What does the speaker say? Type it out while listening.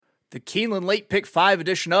The Keeneland Late Pick 5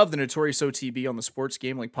 edition of the Notorious OTB on the Sports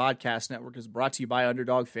Gambling Podcast Network is brought to you by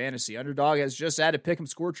Underdog Fantasy. Underdog has just added Pick'em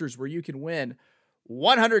Scorchers where you can win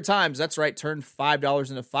 100 times. That's right, turn $5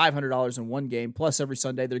 into $500 in one game. Plus, every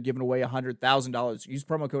Sunday, they're giving away $100,000. Use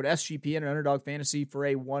promo code SGPN and Underdog Fantasy for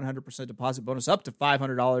a 100% deposit bonus up to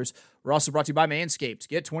 $500. We're also brought to you by Manscaped.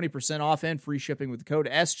 Get 20% off and free shipping with the code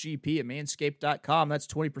SGP at manscaped.com. That's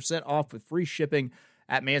 20% off with free shipping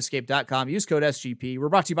at manscaped.com. Use code SGP. We're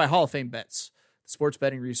brought to you by Hall of Fame Bets, the sports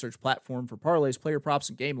betting research platform for parlays, player props,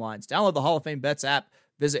 and game lines. Download the Hall of Fame Bets app.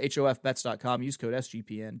 Visit HOFBets.com. Use code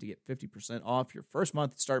SGPN to get 50% off your first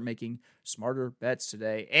month and start making smarter bets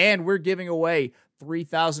today. And we're giving away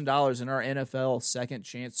 $3,000 in our NFL Second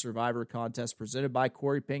Chance Survivor contest presented by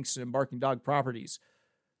Corey Pinkston and Barking Dog Properties.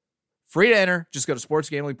 Free to enter. Just go to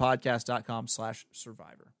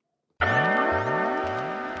sportsgamblingpodcast.com/survivor.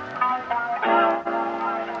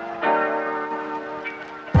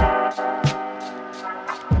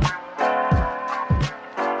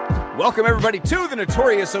 Welcome, everybody, to the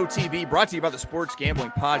Notorious OTB, brought to you by the Sports Gambling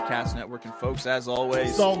Podcast Network. And, folks, as always,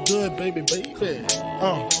 it's all good, baby.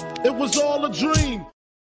 It was all a dream.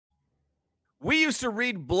 We used to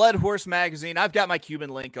read Blood Horse Magazine. I've got my Cuban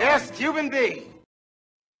link on. Yes, Cuban B.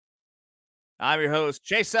 I'm your host,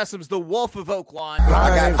 Chase Sessoms, the Wolf of Oaklawn.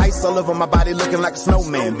 I got ice all over my body looking like a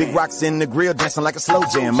snowman. Big rocks in the grill dancing like a slow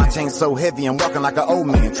jam. My chain's so heavy I'm walking like an old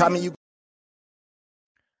man. Try me, you.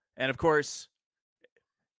 And, of course,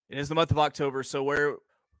 it is the month of October, so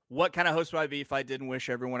what kind of host would I be if I didn't wish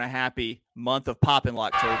everyone a happy month of Poppin'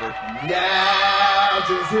 Locktober? Yeah,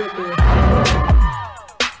 just hit me.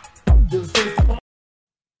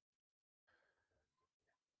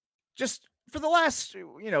 Just for the last,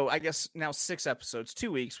 I guess now 6 episodes,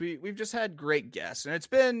 2 weeks, we've just had great guests, and it's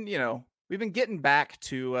been, we've been getting back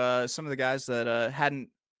to some of the guys that hadn't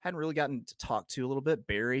really gotten to talk to a little bit.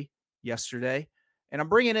 Barry yesterday. And I'm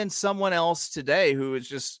bringing in someone else today who is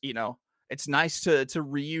just, it's nice to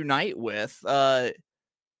reunite with.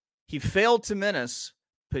 He failed to menace,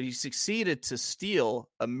 but he succeeded to steal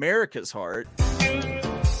America's heart.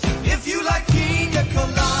 If you like pina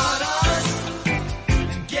coladas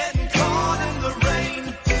and getting caught in the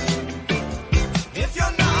rain, if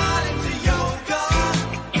you're not into yoga,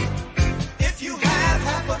 if you have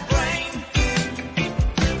half a brain,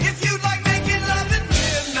 if you like making love at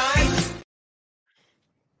midnight.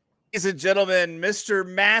 Ladies and gentlemen, Mr.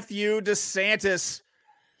 Matthew DeSantis.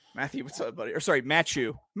 Matthew, what's up, buddy? Or sorry,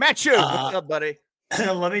 Matthew. What's up, buddy?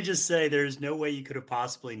 Let me just say, there's no way you could have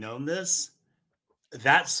possibly known this.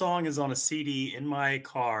 That song is on a CD in my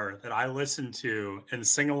car that I listen to and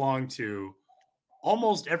sing along to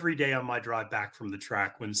almost every day on my drive back from the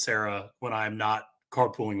track when I'm not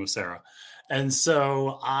carpooling with Sarah. And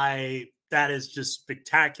so that is just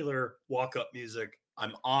spectacular walk-up music.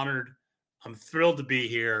 I'm honored. I'm thrilled to be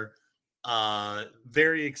here.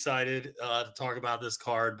 Very excited to talk about this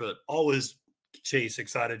card, but always, Chase,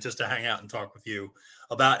 excited just to hang out and talk with you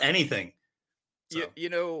about anything. So.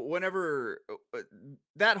 Whenever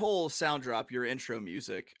that whole sound drop, your intro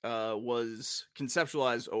music, was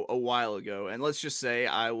conceptualized a while ago, and let's just say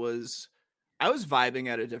I was vibing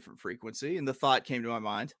at a different frequency, and the thought came to my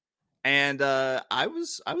mind, and I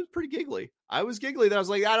was pretty giggly. I was giggly that I was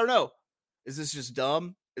like, I don't know, is this just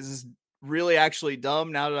dumb? Is this really actually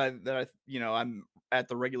dumb now that I'm at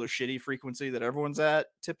the regular shitty frequency that everyone's at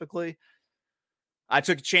typically? I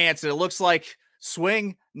took a chance, and it looks like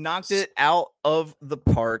Swing knocked it out of the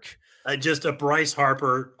park. Just a Bryce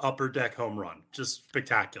Harper upper deck home run. Just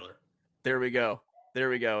spectacular. There we go.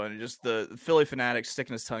 And just the Philly fanatic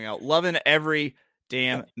sticking his tongue out, loving every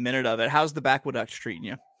damn minute of it. How's the Backwood Ducks treating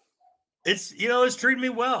you? It's treating me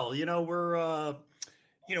well. We're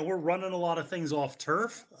running a lot of things off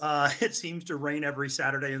turf. It seems to rain every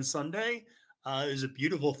Saturday and Sunday. It was a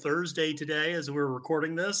beautiful Thursday today as we're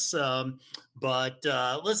recording this. But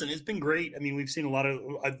listen, it's been great. I mean, we've seen a lot of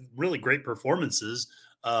really great performances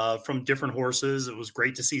from different horses. It was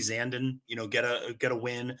great to see Zandon, get a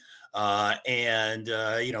win and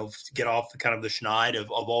get off the kind of the schneid of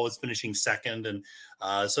always finishing second. And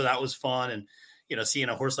so that was fun. And, seeing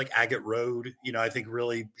a horse like Agate Road, I think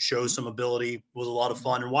really shows some ability, was a lot of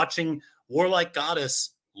fun. And watching Warlike Goddess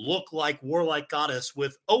look like Warlike Goddess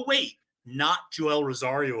with, not Joel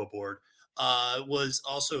Rosario aboard, was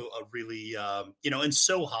also a really, and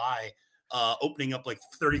so high, opening up like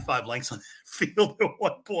 35 lengths on that field at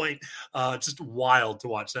one point. Just wild to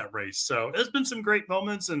watch that race. So there's been some great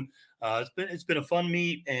moments, and it's been a fun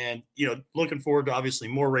meet, and looking forward to obviously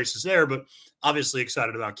more races there, but obviously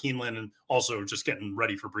excited about Keeneland and also just getting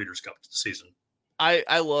ready for Breeders' Cup season.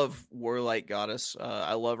 I love Warlight Goddess.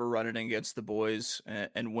 I love her running against the boys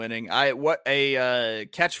and winning. What a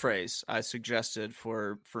catchphrase I suggested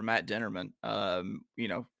for Matt Dinnerman.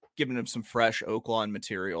 Giving him some fresh Oaklawn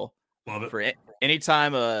material. Love it. For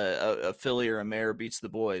anytime a filly or a mare beats the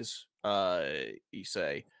boys, you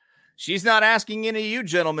say, "She's not asking any of you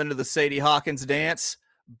gentlemen to the Sadie Hawkins dance."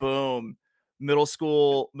 Boom. Middle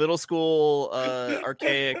school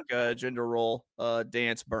archaic gender role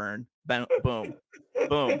dance burn. Boom.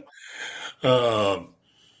 Boom.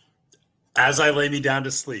 As I lay me down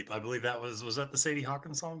to sleep. I believe that was that the Sadie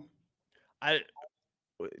Hawkins song?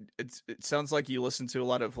 It sounds like you listen to a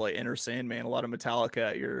lot of like Enter Sandman, a lot of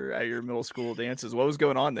Metallica at your middle school dances. What was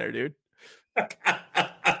going on there, dude?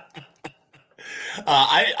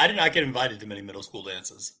 I did not get invited to many middle school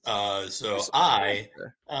dances. I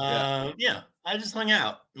just hung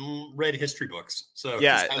out and read history books. So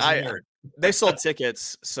yeah, they sold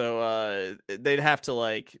tickets, so they'd have to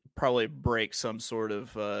like probably break some sort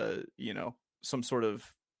of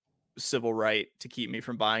civil right to keep me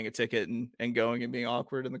from buying a ticket and going and being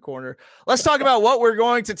awkward in the corner. Let's talk about what we're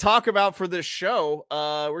going to talk about for this show.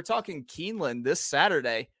 We're talking Keeneland this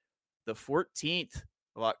Saturday, the 14th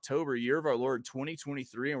of October, year of our Lord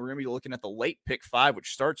 2023, and we're going to be looking at the late pick 5,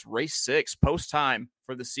 which starts race 6 post time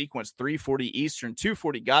for the sequence, 3:40 Eastern,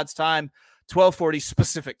 2:40 God's time, 12:40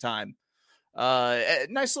 specific time. A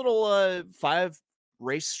nice little 5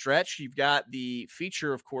 race stretch. You've got the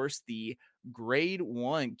feature, of course, the Grade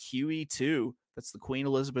 1 QE2. That's the Queen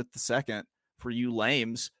Elizabeth II for you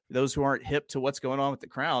lames, those who aren't hip to what's going on with the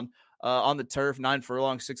crown. On the turf, 9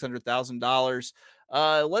 furlongs, $600,000.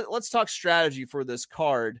 Let's talk strategy for this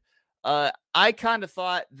card. I kind of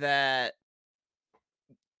thought that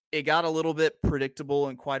it got a little bit predictable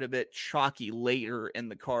and quite a bit chalky later in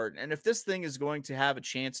the card. And if this thing is going to have a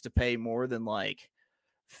chance to pay more than like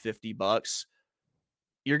 $50,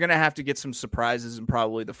 you're going to have to get some surprises in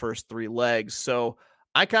probably the first 3 legs. So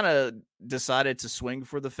I kind of decided to swing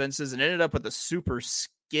for the fences and ended up with a super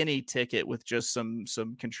skinny ticket with just some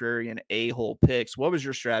contrarian a-hole picks. What was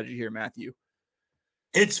your strategy here, Matthew?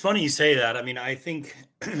 It's funny you say that. I mean, I think,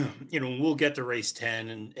 we'll get to race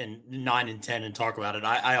 10 and 9 and 10 and talk about it.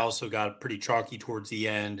 I also got pretty chalky towards the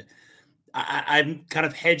end. I'm kind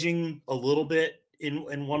of hedging a little bit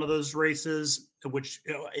in one of those races, which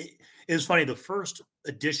it was funny. The first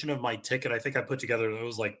edition of my ticket, I think I put together, it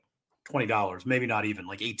was like $20, maybe not even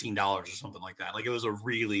like $18 or something like that. Like it was a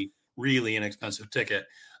really, really inexpensive ticket.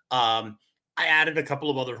 I added a couple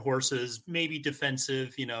of other horses, maybe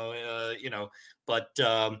defensive, but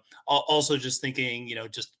also just thinking,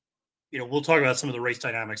 we'll talk about some of the race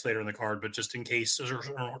dynamics later in the card, but just in case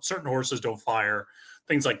certain horses don't fire,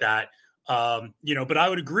 things like that. But I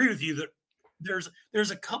would agree with you that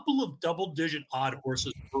there's a couple of double-digit odd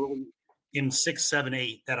horses early in 6, 7,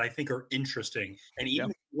 8 that I think are interesting. And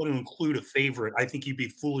even if you want to include a favorite, I think you'd be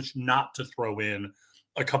foolish not to throw in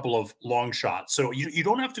a couple of long shots. So you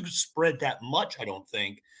don't have to spread that much, I don't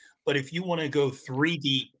think. But if you want to go 3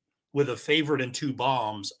 deep with a favorite and 2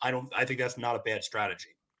 bombs, I think that's not a bad strategy.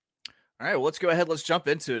 All right, well, let's go ahead. Let's jump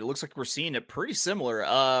into it. It looks like we're seeing it pretty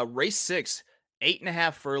similar. Race 6,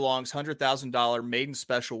 8.5 furlongs, $100,000 maiden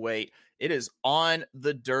special weight. It is on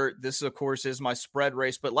the dirt. This, of course, is my spread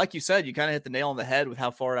race. But like you said, you kind of hit the nail on the head with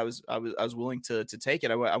how far I was willing to take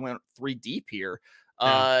it. I went 3 deep here.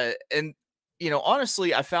 Yeah. And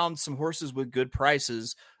honestly, I found some horses with good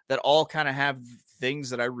prices that all kind of have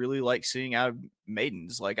things that I really like seeing out of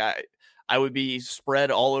maidens. Like I would be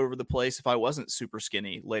spread all over the place if I wasn't super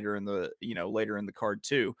skinny later in the card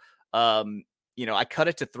too. I cut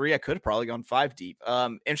it to 3. I could have probably gone 5 deep.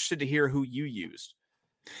 Interested to hear who you used.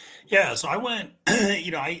 Yeah, so I went,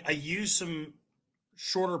 I used some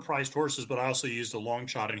shorter priced horses, but I also used a long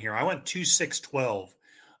shot in here. I went 2, 6, 12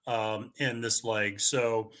 in this leg.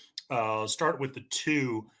 So start with the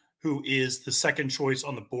 2, who is the second choice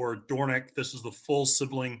on the board, Dornick. This is the full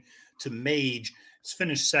sibling to Mage. It's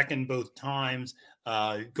finished second both times,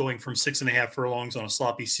 going from 6.5 furlongs on a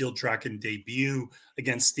sloppy sealed track in debut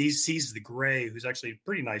against Seize the Gray, who's actually a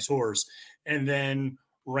pretty nice horse, and then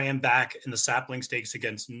ran back in the Sapling Stakes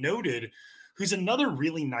against Noted, who's another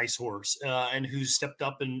really nice horse and who stepped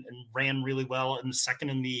up and ran really well in the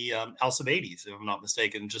second in the Alcibiades, if I'm not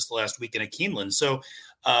mistaken, just last weekend at Keeneland. So,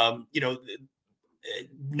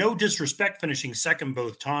 no disrespect, finishing second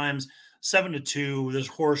both times, 7-2. This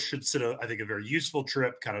horse should sit, I think, a very useful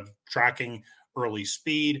trip, kind of tracking early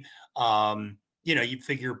speed. You'd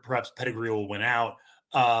figure perhaps pedigree will win out.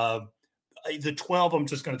 The 12, I'm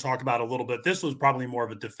just going to talk about a little bit. This was probably more of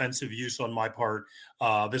a defensive use on my part.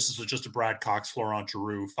 This is just a Brad Cox, Florent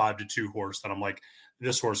Giroux, 5-2 horse that I'm like,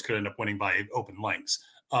 this horse could end up winning by open lengths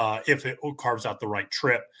if it carves out the right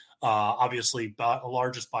trip. Obviously,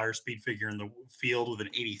 largest buyer speed figure in the field with an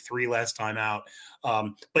 83 last time out,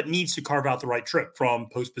 but needs to carve out the right trip from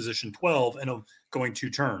post position 12 and going 2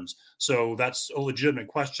 turns. So that's a legitimate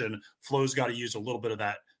question. Flo's got to use a little bit of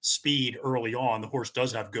that speed early on. The horse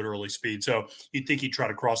does have good early speed, so you'd think he'd try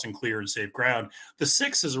to cross and clear and save ground. The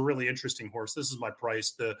 6 is a really interesting horse. This is my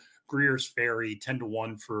price. The Greer's Ferry,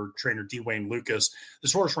 10-1 for trainer Dwayne Lucas.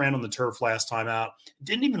 This horse ran on the turf last time out.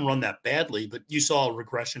 Didn't even run that badly, but you saw a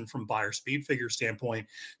regression from buyer speed figure standpoint.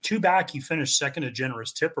 2 back, he finished second to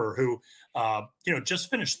Generous Tipper, who just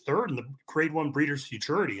finished third in the Grade 1 Breeders'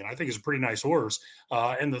 Futurity, and I think is a pretty nice horse.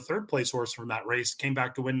 And the third place horse from that race came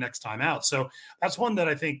back to win next time out. So that's one that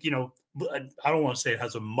I think, I don't want to say it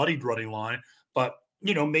has a muddied running line, but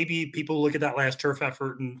maybe people look at that last turf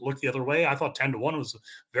effort and look the other way. I thought 10-1 was a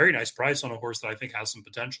very nice price on a horse that I think has some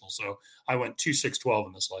potential. So I went 2-6-12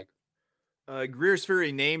 in this leg. Greer's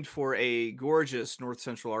Ferry, named for a gorgeous North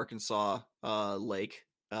Central Arkansas lake,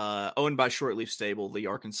 owned by Shortleaf Stable, the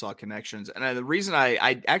Arkansas Connections. And the reason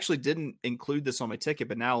I actually didn't include this on my ticket,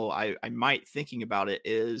 but now I might thinking about it,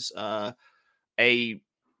 is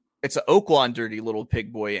it's an Oaklawn Dirty Little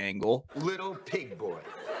Pig Boy angle. Little Pig Boy.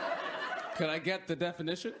 Can I get the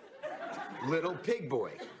definition? Little Pig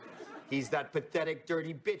Boy. He's that pathetic,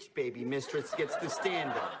 dirty bitch baby mistress gets to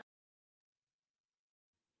stand on.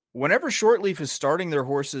 Whenever Shortleaf is starting their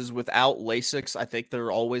horses without Lasix, I think they're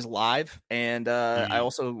always live. And I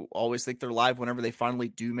also always think they're live whenever they finally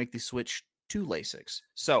do make the switch to Lasix.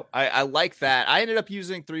 So I like that. I ended up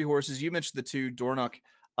using 3 horses. You mentioned the 2, Dornoch.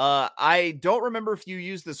 I don't remember if you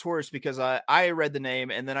used this horse because I read the name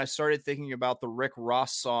and then I started thinking about the Rick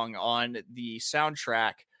Ross song on the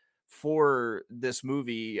soundtrack for this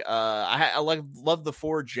movie. I love the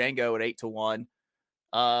 4 Django at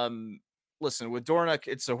 8-1. Listen, with Dornoch,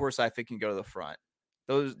 it's a horse I think can go to the front.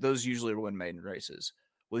 Those usually win maiden races.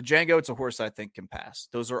 With Django, it's a horse I think can pass.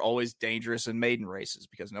 Those are always dangerous in maiden races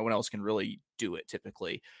because no one else can really do it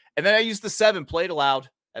typically. And then I used the 7 Played Aloud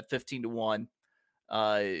at 15-1.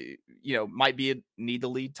 Might be a need the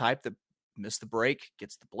lead type that missed the break,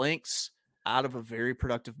 gets the blinks out of a very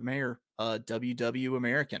productive mare, WW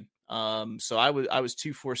American. So I was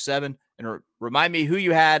 2-4-7, and remind me who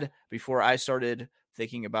you had before I started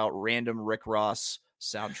thinking about random Rick Ross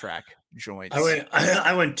soundtrack joints.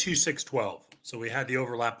 I went 2-6-12. So we had the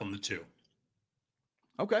overlap on the 2.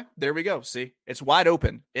 Okay, there we go. See, it's wide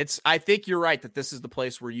open. I think you're right that this is the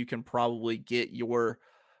place where you can probably get your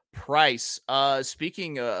price.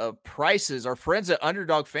 Speaking of prices, our friends at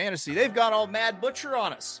Underdog Fantasy, they've gone all Mad Butcher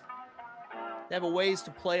on us. They have a ways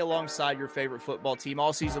to play alongside your favorite football team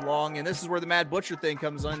all season long, and this is where the Mad Butcher thing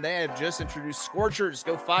comes on. They have just introduced Scorchers.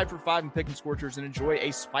 Go 5 for 5 and pick them Scorchers and enjoy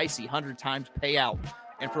a spicy 100 times payout.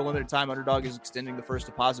 And for a limited time, Underdog is extending the first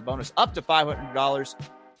deposit bonus up to $500.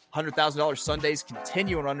 $100,000 Sundays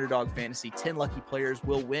continue on Underdog Fantasy. 10 lucky players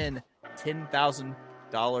will win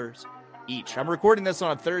 $10,000 each. I'm recording this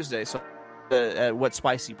on a Thursday, so what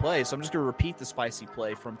spicy play. So I'm just going to repeat the spicy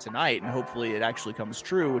play from tonight, and hopefully it actually comes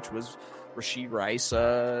true, which was Rashid Rice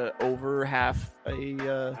over half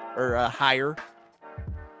higher,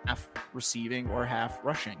 half receiving or half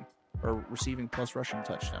rushing, or receiving plus rushing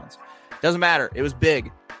touchdowns. Doesn't matter. It was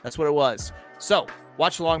big. That's what it was. So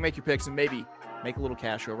watch along, make your picks, and maybe make a little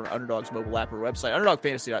cash over to Underdog's mobile app or website,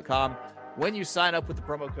 underdogfantasy.com. When you sign up with the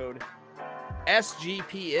promo code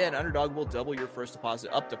SGPN, Underdog will double your first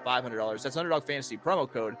deposit up to $500. That's Underdog Fantasy promo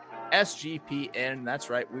code SGPN. That's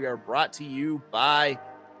right. We are brought to you by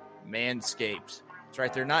Manscaped. That's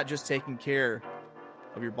right. They're not just taking care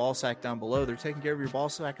of your ball sack down below. They're taking care of your ball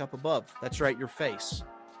sack up above. That's right. Your face.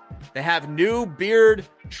 They have new beard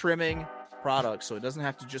trimming products, so it doesn't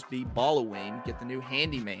have to just be Balloween. Get the new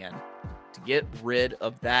Handyman to get rid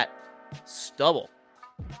of that stubble.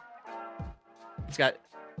 It's got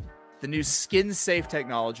the new skin-safe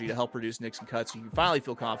technology to help reduce nicks and cuts. You can finally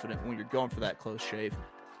feel confident when you're going for that close shave.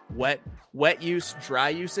 Wet use, dry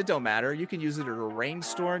use, it don't matter. You can use it at a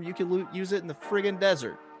rainstorm. You can use it in the friggin'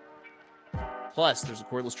 desert. Plus, there's a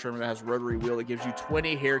cordless trimmer that has a rotary wheel that gives you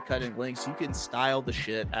 20 haircutting lengths. You can style the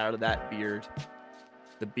shit out of that beard.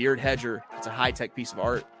 The Beard Hedger, it's a high-tech piece of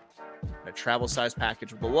art. A travel-size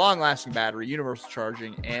package with a long-lasting battery, universal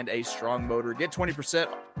charging, and a strong motor. Get 20%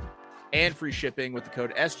 and free shipping with the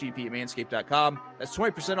code SGP at manscaped.com. That's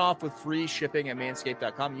 20% off with free shipping at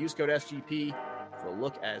manscaped.com. Use code SGP for a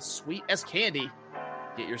look as sweet as candy.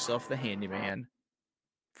 Get yourself the Handyman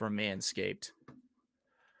from Manscaped.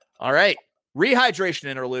 All right. Rehydration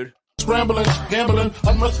interlude. Scrambling, gambling,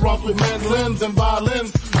 at restaurants with mandolins and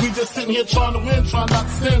violins. We just sitting here trying to win, trying not to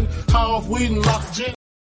sin. High off weed and lots of gin.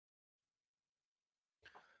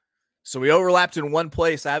 So we overlapped in one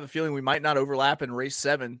place. I have a feeling we might not overlap in race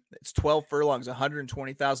 7. It's 12 furlongs,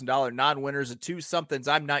 $120,000 non-winners, a 2-somethings.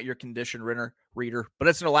 I'm not your condition reader, but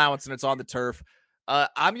it's an allowance and it's on the turf.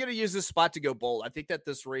 I'm going to use this spot to go bold. I think that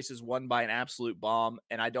this race is won by an absolute bomb,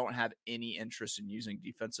 and I don't have any interest in using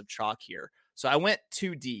defensive chalk here. So I went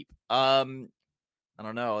too deep. I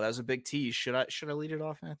don't know. That was a big tease. Should I lead it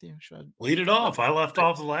off, Matthew? Should I lead it off? I left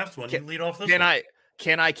off the last one. You lead off this one.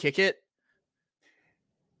 Can I kick it?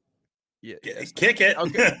 Yeah, kick it.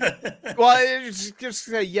 Okay. Well, just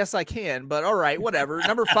say yes, I can. But all right, whatever.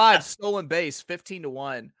 Number 5, stolen base,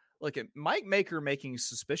 15-1. Look at Mike Maker making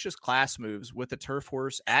suspicious class moves with the turf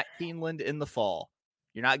horse at Keeneland in the fall.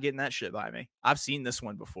 You're not getting that shit by me. I've seen this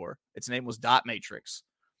one before. Its name was Dot Matrix.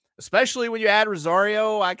 Especially when you add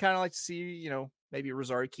Rosario, I kind of like to see, maybe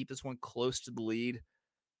Rosario keep this one close to the lead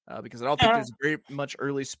because I don't think there's very much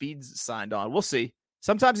early speeds signed on. We'll see.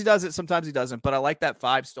 Sometimes he does it, sometimes he doesn't. But I like that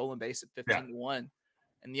 5 stolen base at 15-1.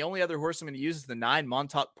 And the only other horse I'm going to use is the 9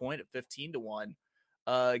 Montauk Point at 15-1.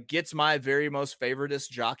 Gets my very most favoritist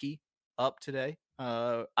jockey up today,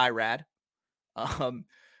 Irad.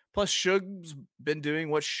 Plus, Shug's been doing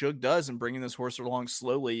what Shug does and bringing this horse along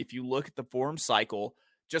slowly. If you look at the form cycle,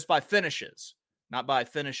 just by finishes, not by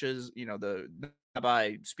not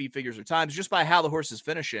by speed figures or times, just by how the horse is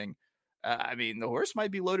finishing. The horse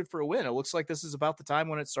might be loaded for a win. It looks like this is about the time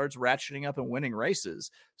when it starts ratcheting up and winning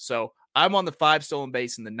races. So I'm on the 5 stolen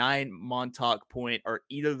base and the 9 Montauk Point. Are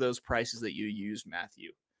either of those prices that you used,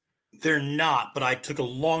 Matthew? They're not, but I took a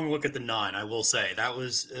long look at the 9. I will say that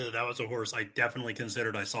was a horse I definitely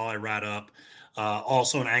considered. I saw I rat up.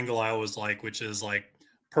 Also an angle I always like, which is like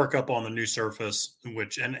perk up on the new surface,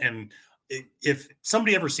 which, and if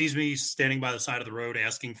somebody ever sees me standing by the side of the road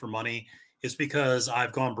asking for money, it's because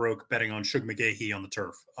I've gone broke betting on Shug McGahee on the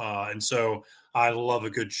turf. And so I love a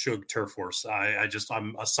good Shug turf horse.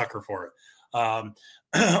 I'm a sucker for it.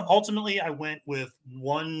 Ultimately, I went with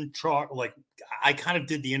one chalk. Like I kind of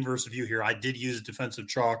did the inverse of you here. I did use a defensive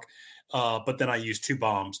chalk, but then I used 2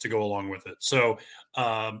 bombs to go along with it. So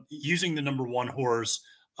using the number 1 horse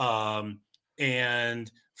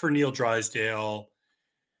and for Neil Drysdale,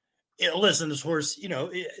 listen, this horse,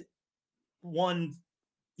 won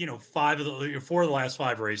 4 of the last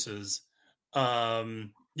 5 races, was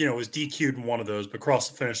DQ'd in one of those, but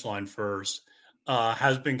crossed the finish line first,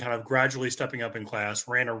 has been kind of gradually stepping up in class,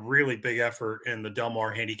 ran a really big effort in the Del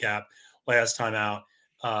Mar handicap last time out,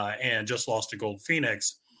 and just lost to Gold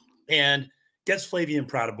Phoenix, and gets Flavian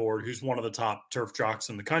Pratt aboard, who's one of the top turf jocks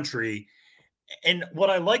in the country. And what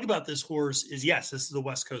I like about this horse is, yes, this is a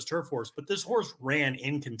West Coast turf horse, but this horse ran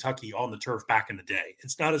in Kentucky on the turf back in the day.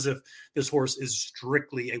 It's not as if this horse is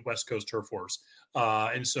strictly a West Coast turf horse.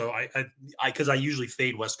 And so because I usually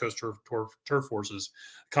fade West Coast turf horses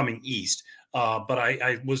coming east. But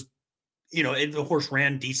I was, the horse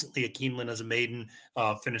ran decently at Keeneland as a maiden,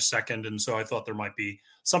 finished second. And so I thought there might be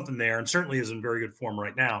something there, and certainly is in very good form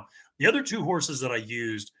right now. The other 2 horses that I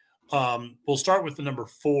used, we'll start with the number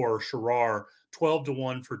 4, Sherrar,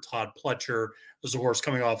 12-1 for Todd Pletcher. This is a horse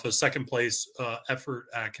coming off a second place effort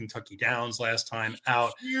at Kentucky Downs last time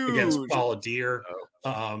out against Balladeer,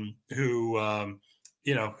 who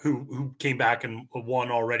came back and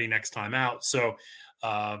won already next time out. So,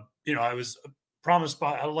 I was promised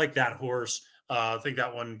I like that horse. I think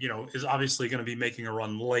that one, is obviously going to be making a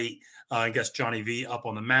run late. I guess Johnny V up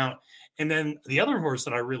on the mount. And then the other horse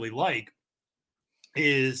that I really like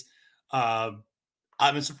is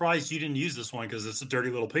I'm surprised you didn't use this one because it's a dirty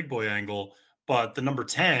little pig boy angle, but the number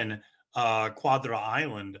 10 Quadra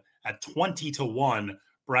Island at 20-1,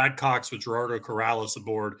 Brad Cox with Gerardo Corrales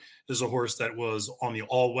aboard. This is a horse that was on the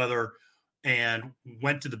all-weather and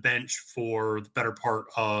went to the bench for the better part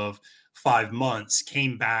of 5 months,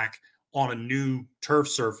 came back on a new turf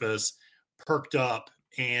surface, perked up,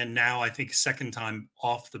 and now I think second time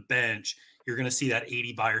off the bench. You're going to see that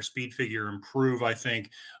 80 buyer speed figure improve, I think,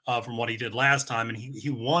 from what he did last time. And he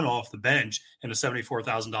won off the bench in a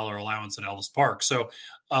 $74,000 allowance at Ellis Park. So,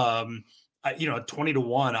 at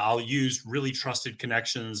 20-1, I'll use really trusted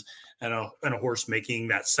connections and a horse making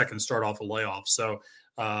that second start off a layoff. So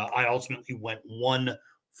I ultimately went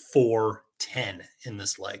 1-4-10 in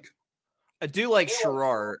this leg. I do like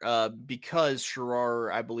Sherrar because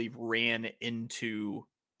Sherrar, I believe, ran into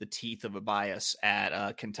the teeth of a bias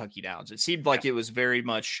at Kentucky Downs. It seemed like it was very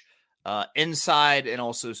much inside and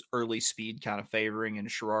also early speed kind of favoring, and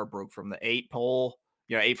Sherrar broke from the 8 pole,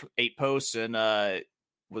 8 posts, and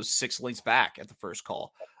was 6 lengths back at the first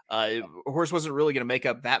call. Horse wasn't really going to make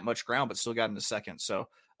up that much ground, but still got into second. So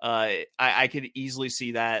I could easily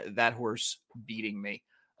see that horse beating me.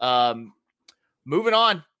 Moving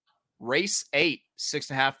on, race 8,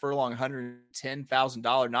 6.5 furlong,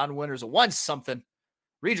 $110,000 non-winners, a 1-something.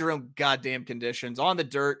 Read your own goddamn conditions on the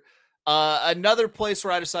dirt. Another place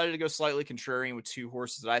where I decided to go slightly contrarian with 2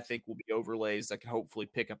 horses that I think will be overlays that can hopefully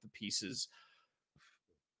pick up the pieces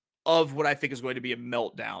of what I think is going to be a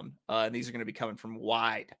meltdown. And these are going to be coming from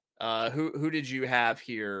wide. Who did you have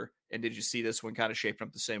here? And did you see this one kind of shaping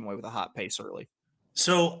up the same way with a hot pace early?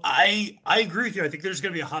 So I agree with you. I think there's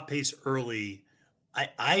going to be a hot pace early.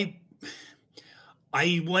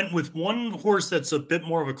 I went with one horse that's a bit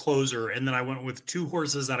more of a closer, and then I went with 2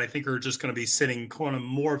 horses that I think are just going to be sitting kind of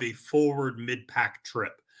more of a forward mid-pack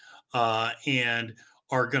trip, and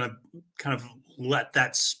are going to kind of let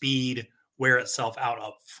that speed wear itself out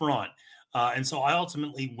up front. And so I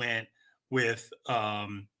ultimately went with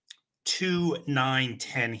 2, 9,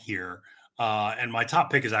 10 here, and my top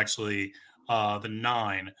pick is actually the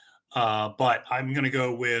 9. But I'm going to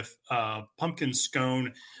go with Pumpkin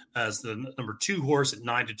Scone as the number 2 horse at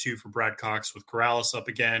 9-2 for Brad Cox with Corrales up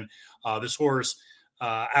again. This horse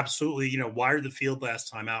absolutely, wired the field last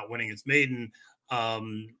time out, winning its maiden.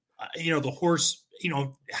 The horse,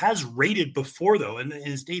 has rated before, though. And in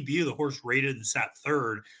his debut, the horse rated and sat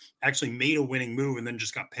third, actually made a winning move and then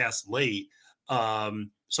just got passed late.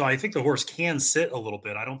 So I think the horse can sit a little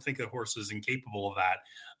bit. I don't think the horse is incapable of that.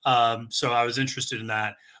 So I was interested in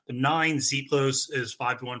that. The 9 Zietlos is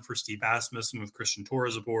 5-1 for Steve Asmussen with Christian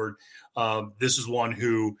Torres aboard. This is one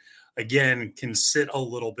who, again, can sit a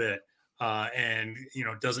little bit and,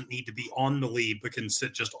 doesn't need to be on the lead, but can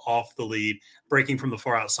sit just off the lead. Breaking from the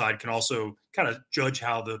far outside can also kind of judge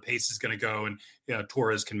how the pace is going to go. And,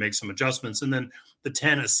 Torres can make some adjustments. And then the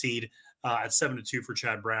 10 a seed at 7-2 for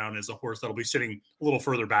Chad Brown is a horse that'll be sitting a little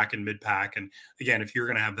further back in mid-pack. And again, if you're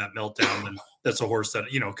going to have that meltdown, then that's a horse that,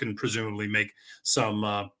 can presumably make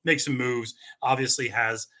some moves. Obviously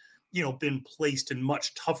has, been placed in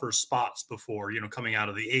much tougher spots before, coming out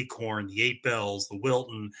of the Acorn, the 8 Bells, the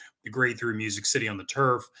Wilton, the grade 3 Music City on the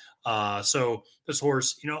turf. So this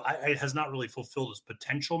horse, it has not really fulfilled its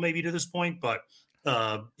potential maybe to this point, but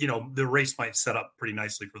the race might set up pretty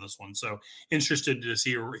nicely for this one. So interested to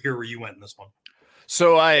hear where you went in this one.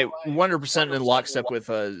 So I 100% in lockstep with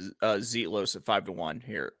Zietlos at 5-1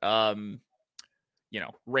 here. Ran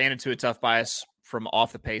into a tough bias from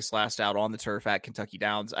off the pace last out on the turf at Kentucky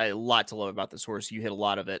Downs. A lot to love about this horse. You hit a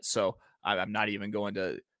lot of it, so I'm not even going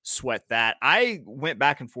to sweat that. I went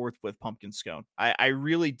back and forth with Pumpkin Scone. I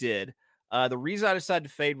really did. The reason I decided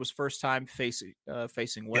to fade was first time facing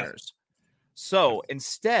winners. So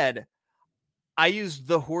instead, I used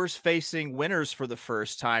the horse facing winners for the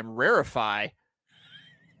first time, Rarify,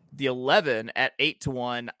 the 11 at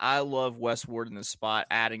 8-1. I love Westward in this spot,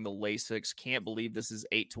 adding the Lasix. Can't believe this is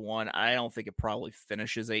 8-1. I don't think it probably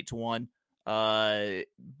finishes 8-1 by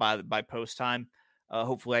post time.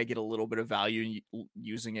 Hopefully I get a little bit of value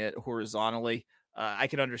using it horizontally. I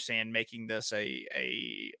can understand making this a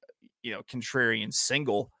contrarian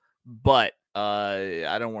single, but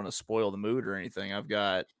I don't want to spoil the mood or anything. I've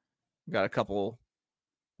got a couple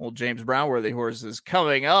old James Brown worthy horses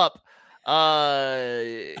coming up.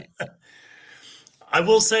 I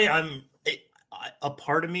will say a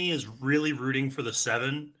part of me is really rooting for the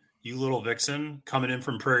 7, You Little Vixen, coming in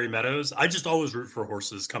from Prairie Meadows. I just always root for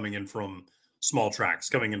horses coming in from small tracks,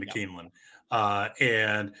 coming into Keeneland.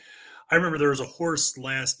 And I remember there was a horse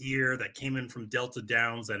last year that came in from Delta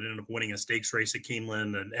Downs that ended up winning a stakes race at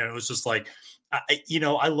Keeneland. And it was just like,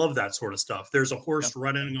 I love that sort of stuff. There's a horse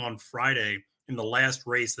running on Friday in the last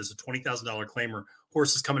race. There's a $20,000 claimer.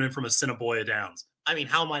 Horse is coming in from Assiniboia Downs. I mean,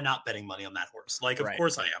 how am I not betting money on that horse? Like, of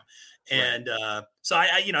course I am. And so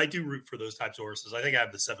I do root for those types of horses. I think I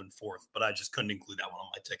have the 7 4th, but I just couldn't include that one on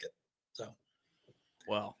my ticket. So,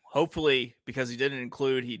 well, hopefully, because he didn't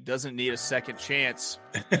include, he doesn't need a second chance.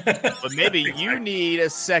 But maybe you need a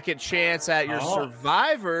second chance at your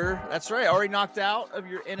Survivor. That's right. Already knocked out of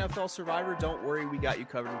your NFL Survivor. Don't worry, we got you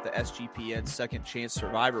covered with the SGPN Second Chance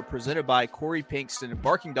Survivor, presented by Corey Pinkston and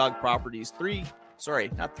Barking Dog Properties.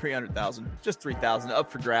 Not 300,000, just 3,000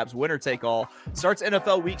 up for grabs. Winner take all. Starts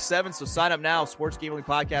NFL Week 7, so sign up now.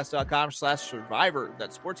 sportsgamblingpodcast.com/survivor.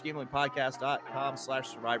 That's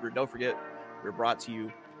sportsgamblingpodcast.com/survivor. Don't forget, we're brought to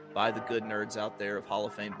you by the good nerds out there of Hall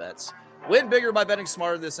of Fame Bets. Win bigger by betting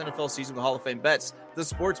smarter this NFL season with Hall of Fame Bets, the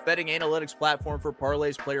sports betting analytics platform for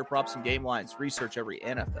parlays, player props, and game lines. Research every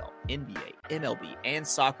NFL, NBA, MLB, and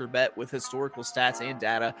soccer bet with historical stats and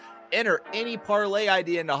data Enter any parlay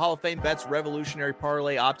idea into Hall of Fame Bet's revolutionary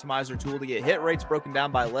parlay optimizer tool to get hit rates broken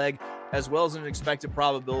down by leg, as well as an expected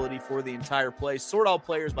probability for the entire play. Sort all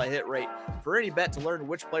players by hit rate for any bet to learn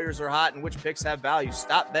which players are hot and which picks have value.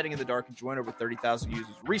 Stop betting in the dark and join over 30,000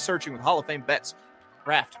 users researching with Hall of Fame Bets.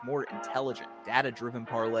 Craft more intelligent, data-driven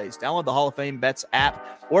parlays. Download the Hall of Fame Bets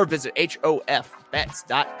app or visit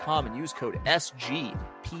hofbets.com and use code SGPN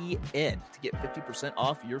to get 50%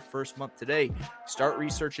 off your first month today. Start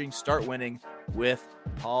researching, start winning with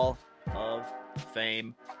Hall of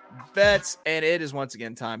Fame Bets. And it is once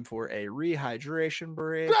again time for a rehydration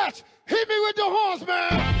break. Scratch, hit me with the horns,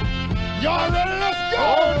 man. Y'all ready? Let's go.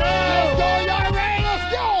 Oh, no. Let's go. Y'all ready?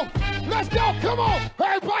 Let's go. Let's go. Come on.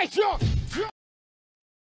 Everybody jump.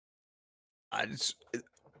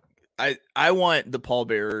 I want the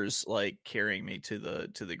pallbearers like carrying me to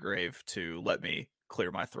the grave to let me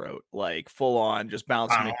clear my throat, like full on just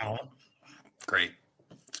bouncing me. Great.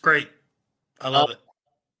 It's great. I love it.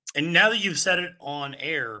 And now that you've said it on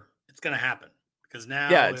air, it's going to happen because now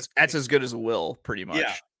that's as good as a will, pretty much.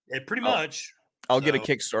 Yeah, pretty much. I'll get a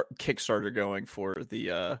Kickstarter going for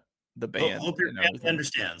the band. Hope your band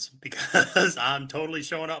understands because I'm totally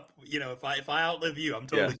showing up. You know, if I outlive you, I'm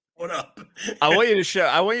totally showing up. I want you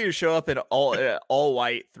to show up in all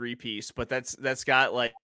white 3-piece, but that's got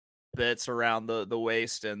like bits around the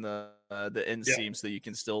waist and the inseam so you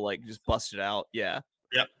can still like just bust it out. Yeah.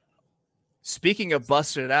 Yep. Speaking of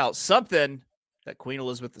busting it out, something that Queen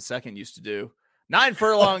Elizabeth II used to do. 9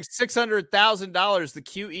 furlongs, $600,000. The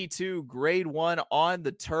QE2 Grade 1 on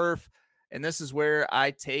the turf. And this is where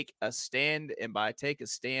I take a stand. And by take a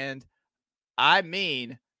stand, I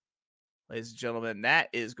mean, ladies and gentlemen, that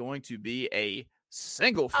is going to be a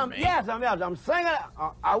single for me. Yes, I'm singing.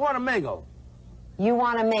 I want to mingle. You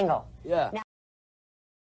want to mingle? Yeah. Now-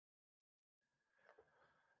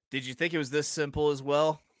 Did you think it was this simple as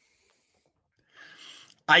well?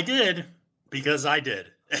 I did because I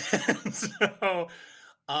did. So,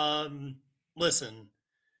 listen,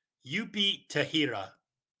 you beat Tahira,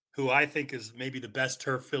 who I think is maybe the best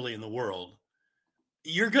turf filly in the world.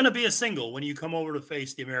 You're going to be a single when you come over to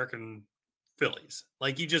face the American fillies.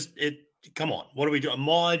 Like come on, what are we doing?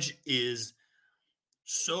 Maj is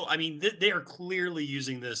so, I mean, they are clearly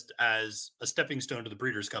using this as a stepping stone to the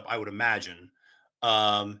Breeders' Cup, I would imagine.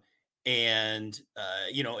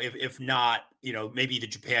 If not, maybe the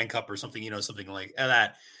Japan Cup or something, something like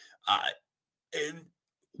that. And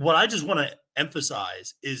what I just want to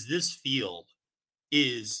emphasize is this field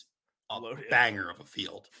is a banger of a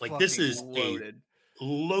field. Like this is a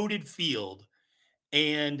loaded field,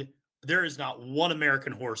 and there is not one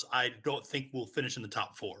American horse I don't think will finish in the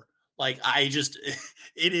top 4. Like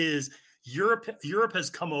it is Europe has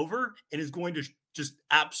come over and is going to just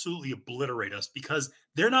absolutely obliterate us because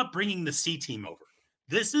they're not bringing the C team over.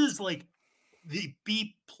 This is like the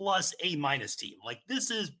B+ A- team. Like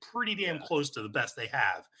this is pretty damn close to the best they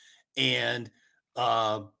have. And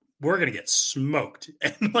we're going to get smoked.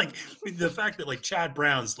 And like the fact that like Chad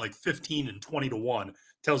Brown's like 15 and 20-1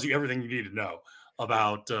 tells you everything you need to know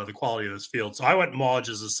about the quality of this field. So I went Maj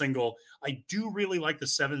as a single. I do really like the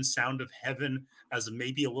 7 Sound of Heaven as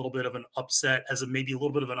maybe a little bit of an upset, as maybe a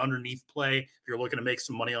little bit of an underneath play. If you're looking to make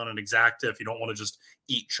some money on an exacta, if you don't want to just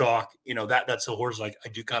eat chalk, that's a horse like I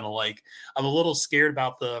do kind of like. I'm a little scared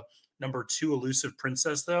about the number 2 Elusive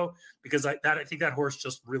Princess though, because I think that horse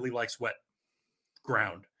just really likes wet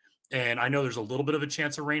ground. And I know there's a little bit of a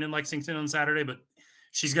chance of rain in Lexington on Saturday, but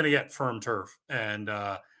she's going to get firm turf. And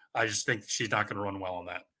I just think she's not going to run well on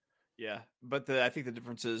that. Yeah, but I think the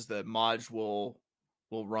difference is that Maj will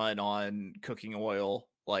run on cooking oil,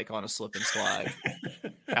 like on a slip and slide,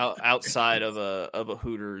 outside of a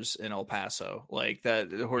Hooters in El Paso. Like that,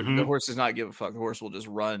 the horse does not give a fuck. The horse will just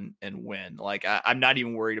run and win. Like I'm not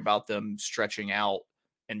even worried about them stretching out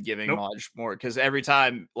and giving Maj more, because every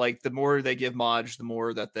time, like the more they give Maj, the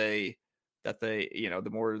more that they the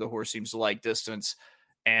more the horse seems to like distance.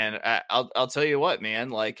 And I'll tell you what, man,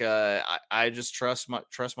 like I just trust my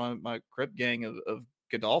Crip gang of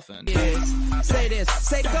Godolphin. Say this,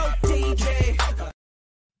 say go DJ.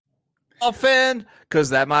 Dolphin,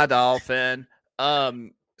 because that my Dolphin.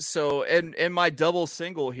 So in my double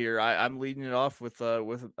single here, I'm leading it off with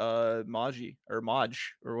Maj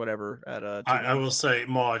or whatever at I will say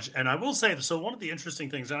Maj, and I will say so. One of the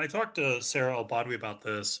interesting things, and I talked to Sarah El-Badwi about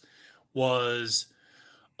this, was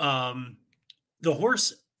the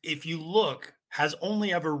horse, if you look, has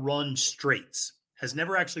only ever run straights, has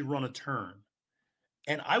never actually run a turn.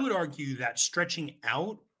 And I would argue that stretching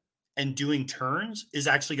out and doing turns is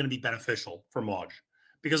actually going to be beneficial for Maj,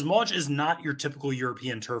 because Maj is not your typical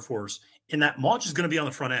European turf horse in that Maj is going to be on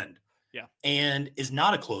the front end. and is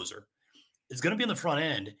not a closer. It's going to be in the front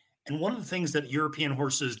end. And one of the things that European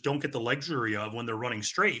horses don't get the luxury of when they're running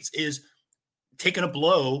straights is taking a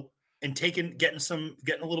blow and getting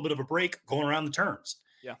a little bit of a break going around the turns.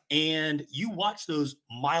 Yeah. And you watch those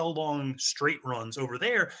mile-long straight runs over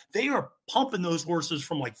there, they are pumping those horses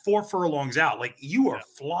from like 4 furlongs out. Like you are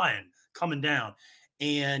flying coming down.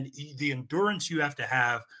 And the endurance you have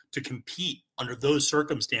to compete under those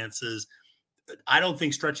circumstances, I don't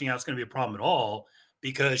think stretching out is going to be a problem at all,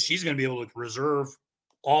 because she's going to be able to reserve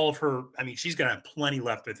all of her. I mean, she's going to have plenty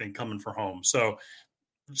left, I think, coming for home.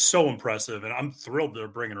 So impressive. And I'm thrilled they're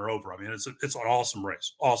bringing her over. I mean, it's an awesome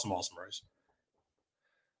race. Awesome race.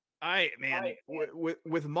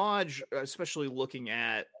 With Maj, especially looking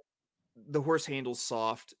at the horse handles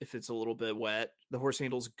soft. If it's a little bit wet, the horse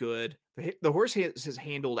handles good. The horse has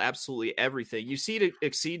handled absolutely everything. You see it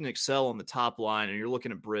exceed and excel on the top line, and you're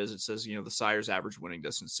looking at Briz. It says, the sire's average winning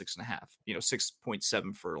distance 6.5,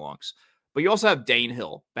 6.7 furlongs. But you also have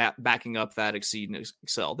Danehill backing up that exceed and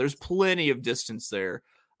excel. There's plenty of distance there.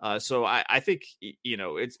 So I think,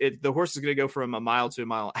 the horse is going to go from a mile to a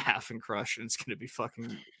mile and a half and crush, and it's going to be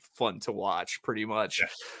fucking fun to watch pretty much. Yeah.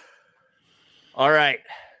 All right.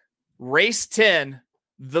 Race 10,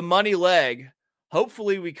 the money leg.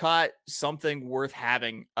 Hopefully we caught something worth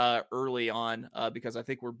having early on because I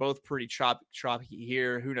think we're both pretty choppy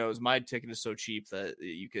here. Who knows? My ticket is so cheap that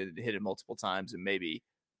you could hit it multiple times and maybe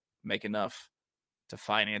make enough to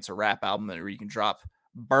finance a rap album where you can drop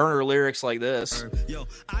burner lyrics like this. Yo,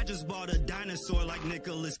 I just bought a dinosaur like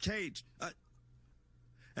Nicolas Cage.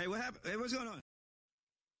 Hey, what happened? Hey, what's going on?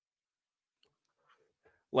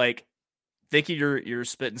 Like, thinking you're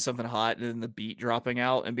spitting something hot and then the beat dropping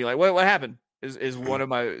out and be like, wait, what happened? Is one of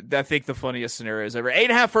my, I think, the funniest scenarios ever.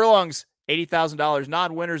 8.5 furlongs, $80,000.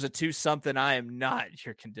 Non-winners at 2 something. I am not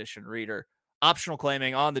your condition reader. Optional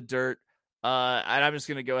claiming on the dirt. And I'm just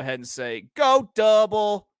going to go ahead and say, go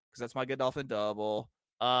double, because that's my Godolphin double.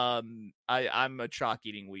 I'm a chalk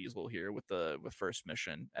eating weasel here with First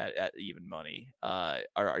Mission at even money.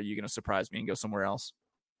 Are you going to surprise me and go somewhere else?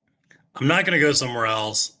 I'm not going to go somewhere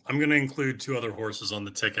else. I'm going to include 2 other horses on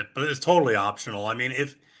the ticket, but it's totally optional. I mean,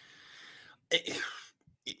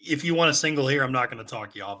 if you want a single here, I'm not going to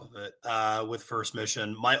talk you off of it with First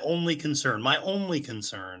Mission. My only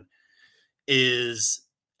concern is,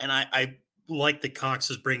 and I like that Cox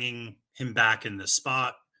is bringing him back in this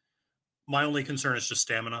spot. My only concern is just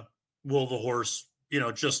stamina. Will the horse,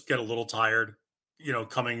 just get a little tired,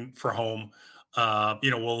 coming for home?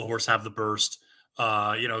 Will the horse have the burst?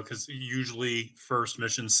 Because usually First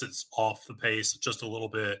Mission sits off the pace just a little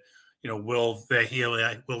bit. Will he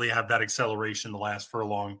have that acceleration the last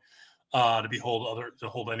furlong to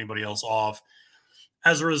hold anybody else off?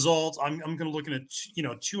 As a result, I'm going to look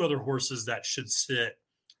at 2 other horses that should sit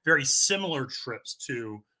very similar trips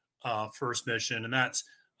to First Mission, and that's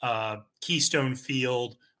Keystone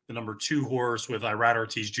Field, the number 2 horse with Irad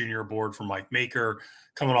Ortiz Jr. aboard for Mike Maker,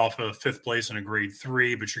 coming off of 5th place in a grade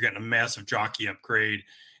 3, but you're getting a massive jockey upgrade.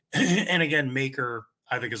 And again, Maker,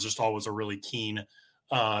 I think, is just always a really keen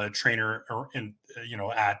trainer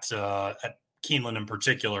at Keeneland in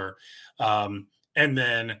particular. And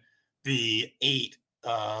then the 8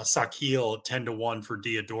 Sakil 10-1 for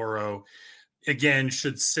Diodoro, again,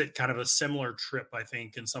 should sit kind of a similar trip, I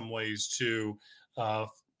think, in some ways to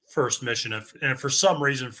First Mission. If for some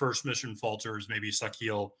reason First Mission falters, maybe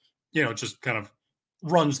Sakil, just kind of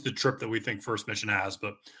runs the trip that we think First Mission has,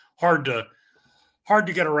 but hard to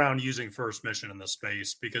get around using First Mission in this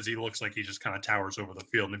space because he looks like he just kind of towers over the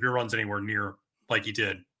field. And if he runs anywhere near like he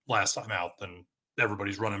did last time out, then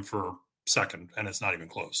everybody's running for second, and it's not even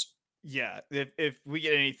close. Yeah, if we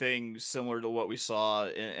get anything similar to what we saw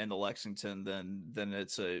in the Lexington, then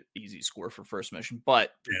it's a easy score for First Mission.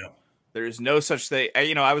 But yeah, there's no such thing.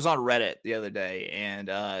 I was on Reddit the other day,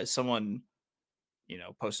 and someone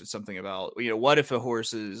posted something about what if a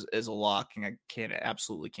horse is a lock and I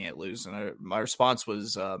absolutely can't lose. And my response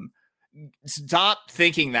was, stop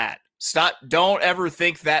thinking that. Don't ever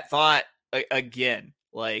think that thought again.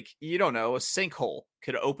 Like, you don't know, a sinkhole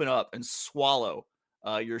could open up and swallow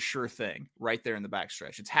your sure thing right there in the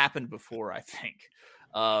backstretch. It's happened before, I think.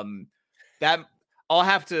 That I'll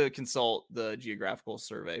have to consult the geographical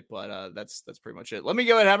survey, but that's pretty much it. Let me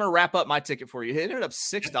go ahead. I'm gonna wrap up my ticket for you. It ended up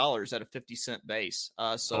 $6 at a 50-cent base.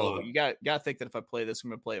 So you got to think that if I play this, I'm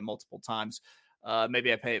gonna play it multiple times.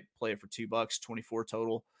 Maybe I play it for $2, 24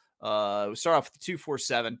 total. We start off with the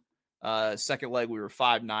 2-4-7. Second leg we were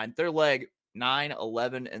 5-9. Third leg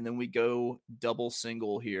 9-11, and then we go double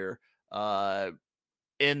single here.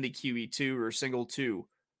 In the QE2 or single 2,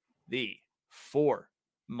 the 4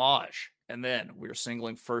 Maj And then we're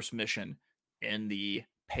singling first mission in the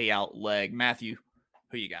payout leg. Matthew,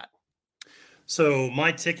 who you got? So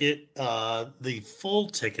my ticket, the full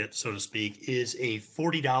ticket, so to speak, is a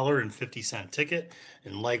 $40.50 ticket.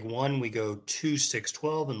 In leg 1, we go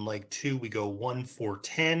 2-6-12. In leg 2, we go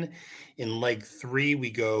 1-4-10. In leg 3, we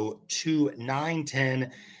go 2-9-10.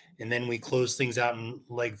 And then we close things out in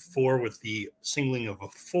leg 4 with the singling of a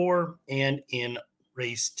 4. And in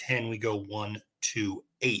race 10, we go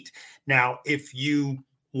 1-2-8. Now, if you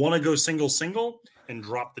want to go single and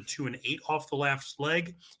drop the 2 and 8 off the last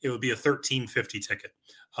leg, it would be a $13.50 ticket.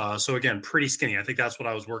 So again, pretty skinny. I think that's what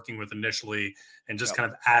I was working with initially, and just kind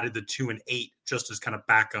of added the 2 and 8 just as kind of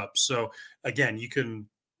backup. So again, you can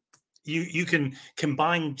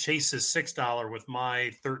combine Chase's $6 with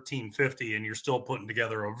my $13.50, and you're still putting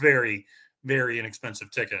together a very, very inexpensive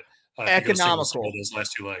ticket. Economical. Those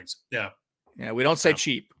last 2 legs. Yeah. Yeah. We don't say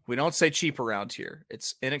cheap. We don't say cheap around here.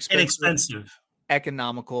 It's inexpensive.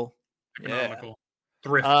 Economical.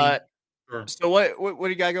 Thrifty. Sure. So what do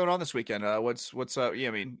you got going on this weekend? What's up? Yeah,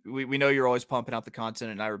 I mean, we know you're always pumping out the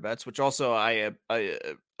content in Ira Bets, which also I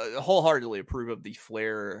wholeheartedly approve of the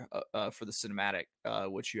flair for the cinematic,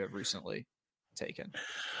 which you have recently taken.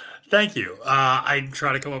 Thank you. I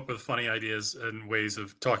try to come up with funny ideas and ways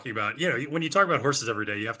of talking about, when you talk about horses every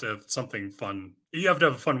day, you have to have something fun. You have to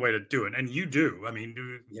have a fun way to do it. And you do. I mean,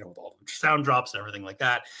 with all the sound drops and everything like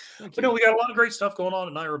that. But we got a lot of great stuff going on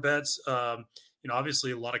at Ira Bets.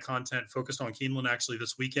 Obviously a lot of content focused on Keeneland actually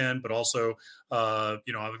this weekend, but also, I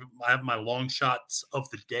have my long shots of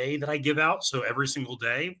the day that I give out. So every single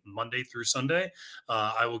day, Monday through Sunday,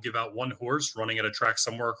 I will give out one horse running at a track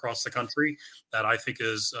somewhere across the country that I think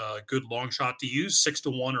is a good long shot to use,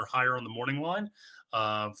 6-1 or higher on the morning line.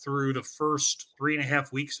 Through the first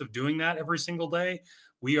 3.5 weeks of doing that every single day,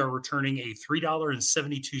 we are returning a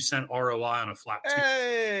 $3.72 ROI on a flat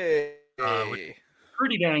two. Which is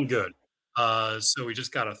pretty dang good. So we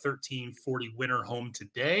just got a 1340 winner home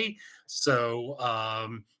today. So,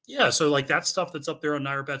 so like that stuff that's up there on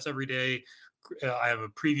Naira Bets every day. I have a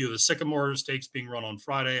preview of the Sycamore Stakes being run on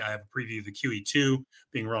Friday. I have a preview of the QE2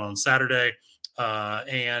 being run on Saturday.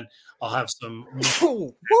 And I'll have some.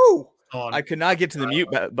 I could not get to the mute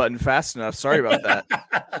button fast enough. Sorry about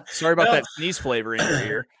that. Sorry about that sneeze flavor in your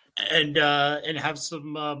ear. And have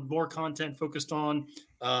some more content focused on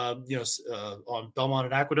on Belmont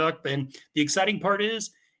and Aqueduct. And the exciting part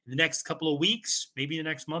is in the next couple of weeks, maybe the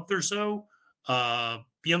next month or so,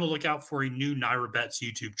 be on the lookout for a new Naira Bets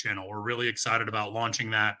YouTube channel. We're really excited about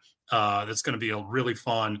launching that. That's going to be a really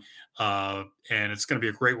fun, and it's going to be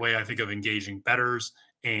a great way, I think, of engaging bettors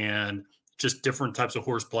and just different types of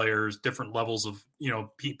horse players, different levels of,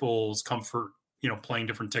 people's comfort, playing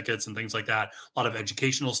different tickets and things like that. A lot of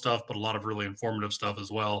educational stuff, but a lot of really informative stuff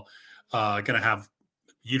as well. Going to have,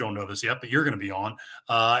 you don't know this yet, but you're going to be on,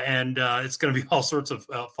 and it's going to be all sorts of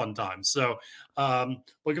fun times. So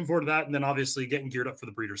looking forward to that. And then obviously getting geared up for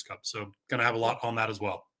the Breeders' Cup. So going to have a lot on that as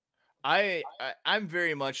well. I'm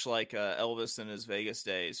very much like Elvis in his Vegas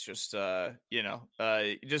days. Just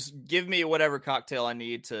just give me whatever cocktail I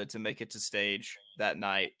need to make it to stage that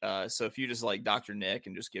night. So if you just like Dr. Nick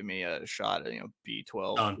and just give me a shot of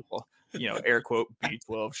B12, air quote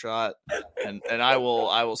B12 shot, and I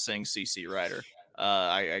will sing CC Rider.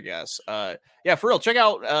 I guess. Yeah, for real. Check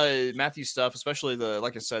out Matthew's stuff, especially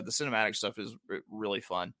like I said, the cinematic stuff is really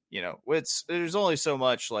fun. There's only so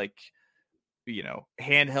much like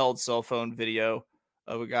handheld cell phone video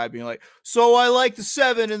of a guy being like, so I like the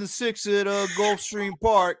 7 and the 6 at Gulfstream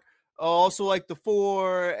Park. I also like the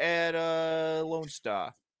 4 at Lone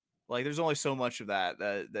Star. Like, there's only so much of that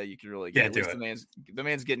you can really get. At least the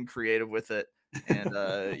man's getting creative with it. And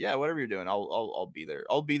whatever you're doing, I'll be there.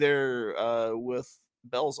 I'll be there with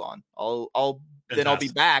bells on. I'll be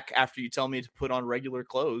back after you tell me to put on regular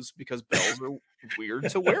clothes because bells are weird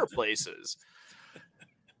to wear places.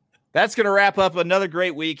 That's going to wrap up another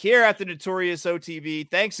great week here at the Notorious OTB.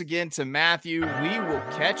 Thanks again to Matthew. We will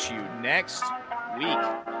catch you next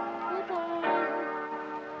week.